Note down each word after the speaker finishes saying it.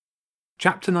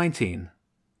Chapter 19.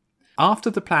 After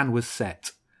the plan was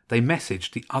set, they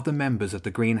messaged the other members of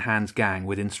the Green Hands gang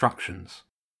with instructions.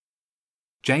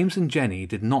 James and Jenny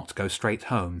did not go straight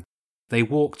home. They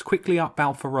walked quickly up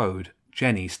Balfour Road,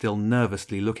 Jenny still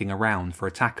nervously looking around for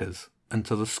attackers, and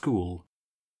to the school.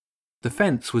 The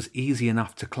fence was easy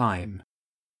enough to climb.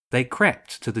 They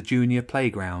crept to the junior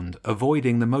playground,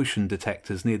 avoiding the motion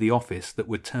detectors near the office that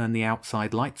would turn the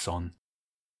outside lights on.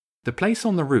 The place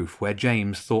on the roof where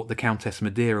James thought the Countess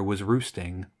Madeira was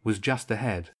roosting was just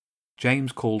ahead.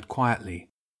 James called quietly,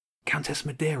 "Countess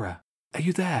Madeira, are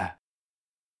you there?"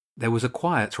 There was a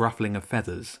quiet ruffling of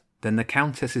feathers, then the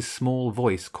Countess's small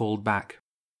voice called back,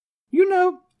 "You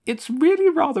know, it's really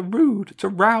rather rude to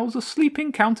rouse a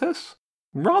sleeping Countess.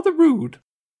 Rather rude.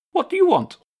 What do you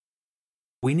want?"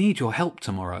 "We need your help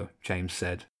tomorrow," James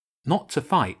said. "Not to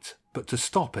fight, but to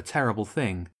stop a terrible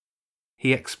thing."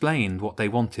 He explained what they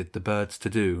wanted the birds to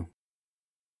do.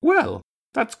 "Well,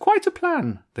 that's quite a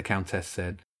plan," the Countess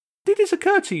said. "Did it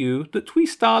occur to you that we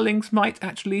starlings might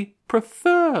actually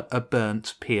prefer a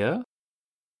burnt pier?"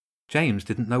 James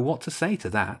didn't know what to say to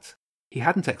that. He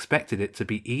hadn't expected it to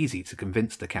be easy to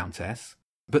convince the Countess,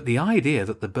 but the idea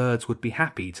that the birds would be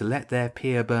happy to let their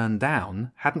pier burn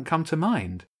down hadn't come to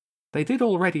mind. They did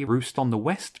already roost on the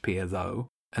West Pier, though,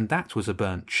 and that was a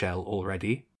burnt shell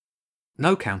already.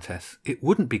 "No, Countess, it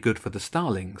wouldn't be good for the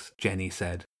starlings," Jenny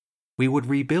said. "We would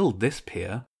rebuild this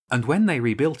pier, and when they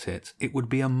rebuilt it, it would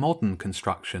be a modern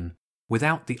construction,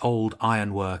 without the old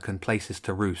ironwork and places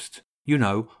to roost. You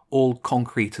know, all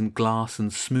concrete and glass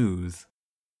and smooth."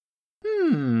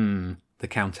 The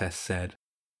Countess said.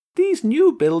 "These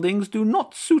new buildings do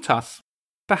not suit us.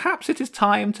 Perhaps it is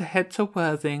time to head to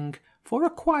Worthing for a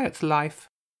quiet life."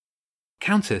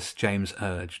 "Countess," James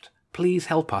urged, "please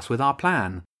help us with our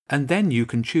plan, and then you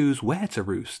can choose where to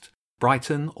roost,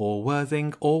 Brighton or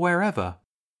Worthing or wherever."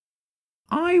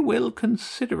 "I will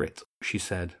consider it," she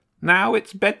said. "Now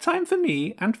it's bedtime for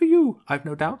me and for you, I've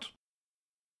no doubt."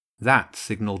 That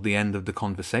signalled the end of the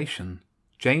conversation.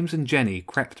 James and Jenny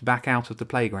crept back out of the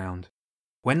playground.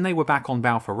 When they were back on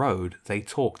Balfour Road, they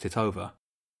talked it over.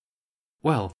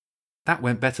 "Well, that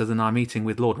went better than our meeting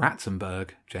with Lord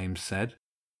Ratzenberg," James said.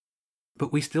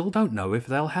 "But we still don't know if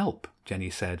they'll help," Jenny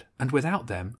said, "and without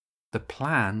them, the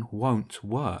plan won't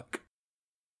work."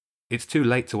 "It's too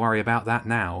late to worry about that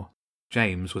now."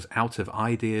 James was out of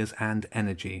ideas and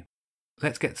energy.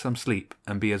 "Let's get some sleep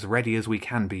and be as ready as we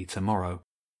can be tomorrow."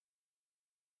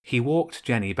 He walked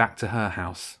Jenny back to her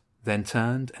house, then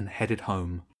turned and headed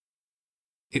home.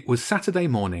 It was Saturday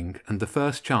morning and the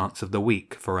first chance of the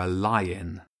week for a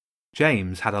lie-in.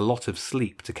 James had a lot of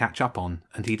sleep to catch up on,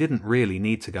 and he didn't really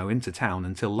need to go into town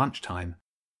until lunchtime.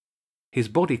 His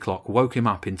body clock woke him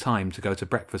up in time to go to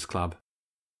breakfast club.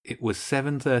 It was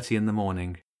 7:30 in the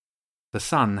morning. The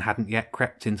sun hadn't yet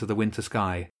crept into the winter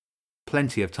sky.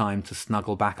 Plenty of time to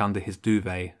snuggle back under his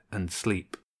duvet and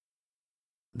sleep.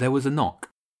 There was a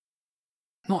knock.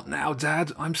 "Not now,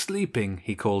 Dad, I'm sleeping,"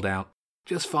 he called out.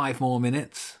 "Just 5 more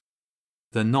minutes."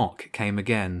 The knock came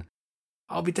again.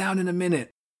 "I'll be down in a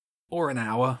minute. Or an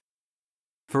hour."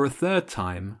 For a third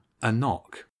time, a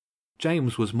knock.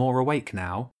 James was more awake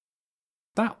now.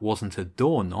 That wasn't a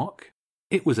door knock.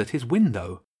 It was at his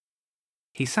window.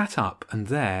 He sat up, and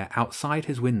there, outside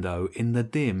his window, in the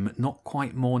dim, not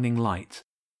quite morning light,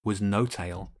 was No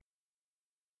Tail.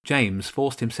 James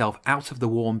forced himself out of the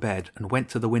warm bed and went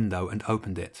to the window and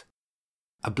opened it.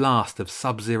 A blast of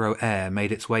sub-zero air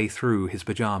made its way through his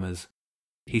pyjamas.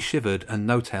 He shivered, and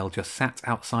No Tail just sat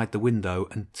outside the window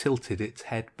and tilted its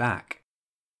head back.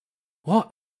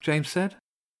 "What?" James said.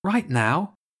 "Right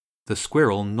now?" The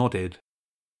squirrel nodded.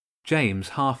 James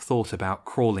half thought about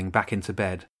crawling back into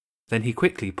bed. Then he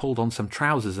quickly pulled on some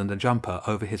trousers and a jumper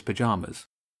over his pyjamas.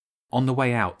 On the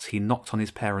way out, he knocked on his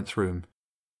parents' room.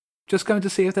 "Just going to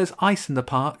see if there's ice in the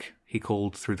park," he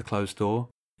called through the closed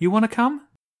door. "You want to come?"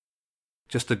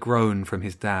 Just a groan from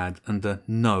his dad and a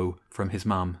no from his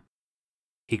mum.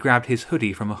 He grabbed his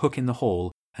hoodie from a hook in the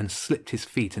hall and slipped his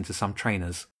feet into some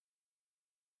trainers.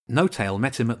 No Tail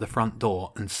met him at the front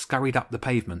door and scurried up the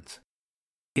pavement.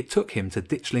 It took him to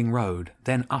Ditchling Road,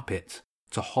 then up it,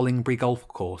 to Hollingbury Golf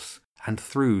Course, and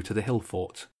through to the Hill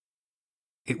Fort.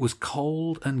 It was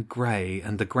cold and grey,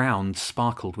 and the ground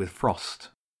sparkled with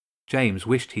frost. James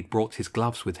wished he'd brought his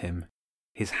gloves with him.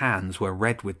 His hands were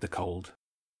red with the cold.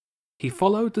 He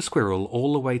followed the squirrel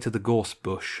all the way to the gorse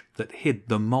bush that hid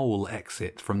the mole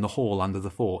exit from the hall under the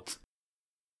fort.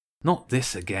 "Not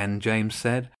this again," James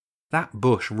said. "That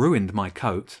bush ruined my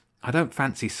coat. I don't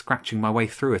fancy scratching my way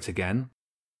through it again."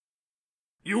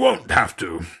 "You won't have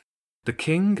to," the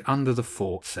king under the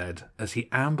fort said as he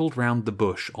ambled round the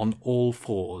bush on all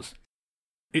fours.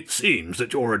 It seems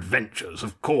that your adventures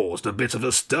have caused a bit of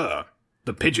a stir.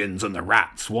 The pigeons and the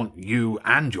rats want you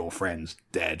and your friends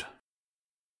dead.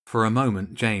 For a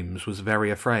moment James was very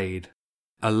afraid.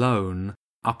 Alone,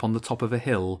 up on the top of a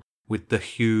hill, with the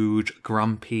huge,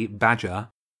 grumpy badger.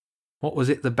 What was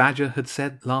it the badger had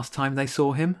said last time they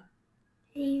saw him?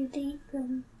 He would eat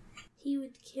them. He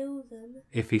would kill them.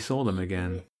 If he saw them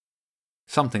again.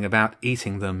 Something about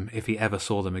eating them if he ever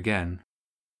saw them again.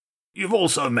 You've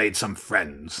also made some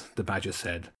friends, the badger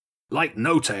said. Like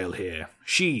No Tail here,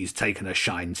 she's taken a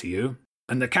shine to you,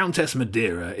 and the Countess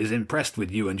Madeira is impressed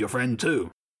with you and your friend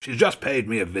too. She's just paid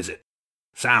me a visit.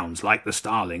 Sounds like the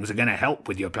Starlings are going to help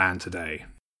with your plan today.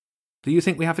 Do you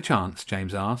think we have a chance?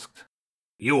 James asked.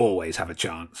 You always have a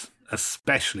chance,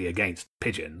 especially against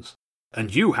pigeons.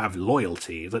 And you have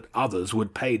loyalty that others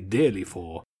would pay dearly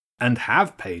for, and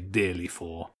have paid dearly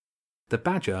for. The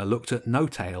badger looked at No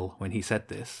Tail when he said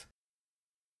this.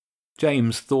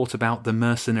 James thought about the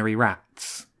mercenary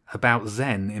rats, about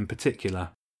Zen in particular.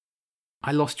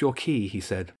 I lost your key, he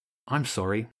said. I'm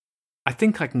sorry. I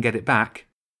think I can get it back.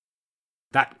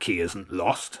 That key isn't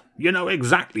lost. You know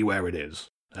exactly where it is,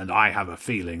 and I have a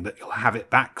feeling that you'll have it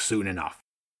back soon enough.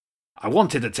 I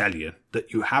wanted to tell you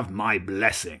that you have my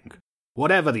blessing.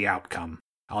 Whatever the outcome,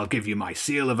 I'll give you my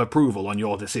seal of approval on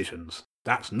your decisions.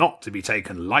 That's not to be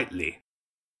taken lightly.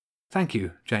 Thank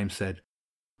you, James said.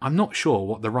 I'm not sure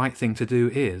what the right thing to do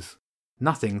is.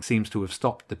 Nothing seems to have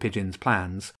stopped the pigeons'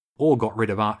 plans, or got rid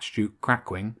of Archduke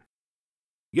Crackwing.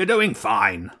 You're doing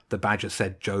fine, the badger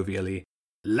said jovially.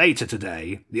 Later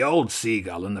today, the old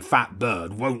seagull and the fat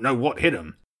bird won't know what hit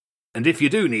 'em. And if you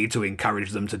do need to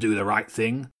encourage them to do the right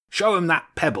thing, show 'em that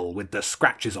pebble with the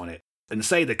scratches on it, and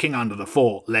say the king under the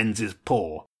fort lends his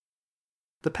paw.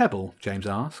 The pebble? James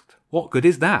asked. What good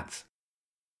is that?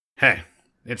 Heh,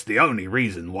 it's the only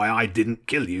reason why I didn't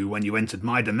kill you when you entered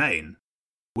my domain.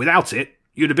 Without it,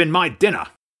 you'd have been my dinner.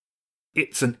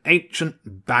 It's an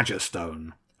ancient badger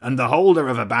stone, and the holder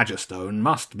of a badger stone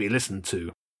must be listened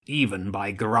to, even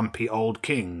by grumpy old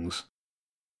kings.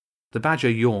 The badger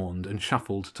yawned and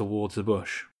shuffled towards the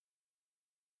bush.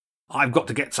 I've got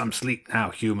to get some sleep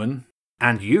now, human,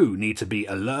 and you need to be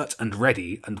alert and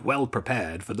ready and well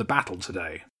prepared for the battle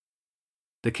today.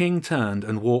 The king turned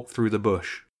and walked through the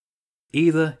bush.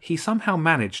 Either he somehow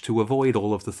managed to avoid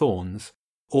all of the thorns,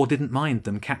 or didn't mind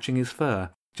them catching his fur.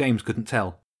 James couldn't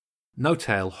tell. No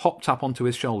Tail hopped up onto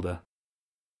his shoulder.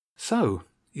 So,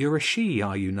 you're a she,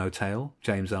 are you, No Tail?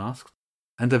 James asked.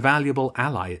 And a valuable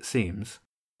ally, it seems.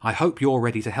 I hope you're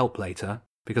ready to help later,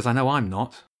 because I know I'm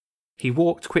not. He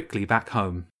walked quickly back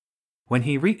home. When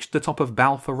he reached the top of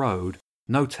Balfour Road,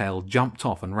 No Tail jumped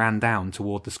off and ran down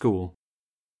toward the school.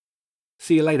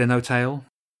 See you later, No Tail,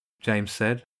 James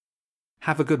said.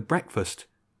 Have a good breakfast,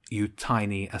 you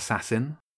tiny assassin.